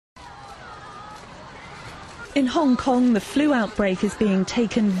In Hong Kong, the flu outbreak is being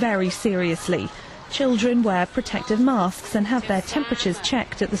taken very seriously. Children wear protective masks and have their temperatures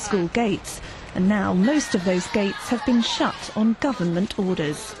checked at the school gates. And now most of those gates have been shut on government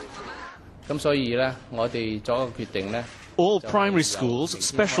orders. All primary schools,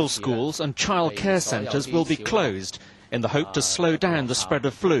 special schools and childcare centres will be closed in the hope to slow down the spread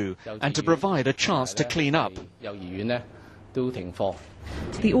of flu and to provide a chance to clean up.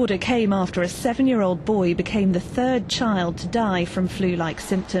 The order came after a 7-year-old boy became the third child to die from flu-like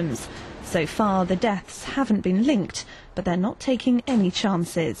symptoms. So far, the deaths haven't been linked, but they're not taking any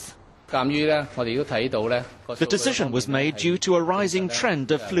chances. The decision was made due to a rising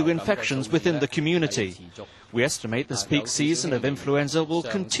trend of flu infections within the community. We estimate this peak season of influenza will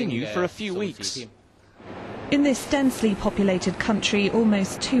continue for a few weeks. In this densely populated country,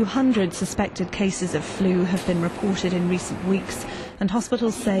 almost 200 suspected cases of flu have been reported in recent weeks, and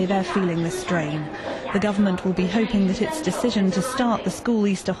hospitals say they're feeling the strain. The government will be hoping that its decision to start the school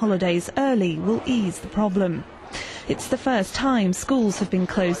Easter holidays early will ease the problem. It's the first time schools have been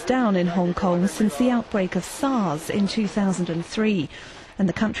closed down in Hong Kong since the outbreak of SARS in 2003. And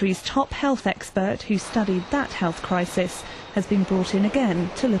the country's top health expert who studied that health crisis has been brought in again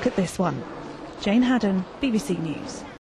to look at this one. Jane Haddon, BBC News.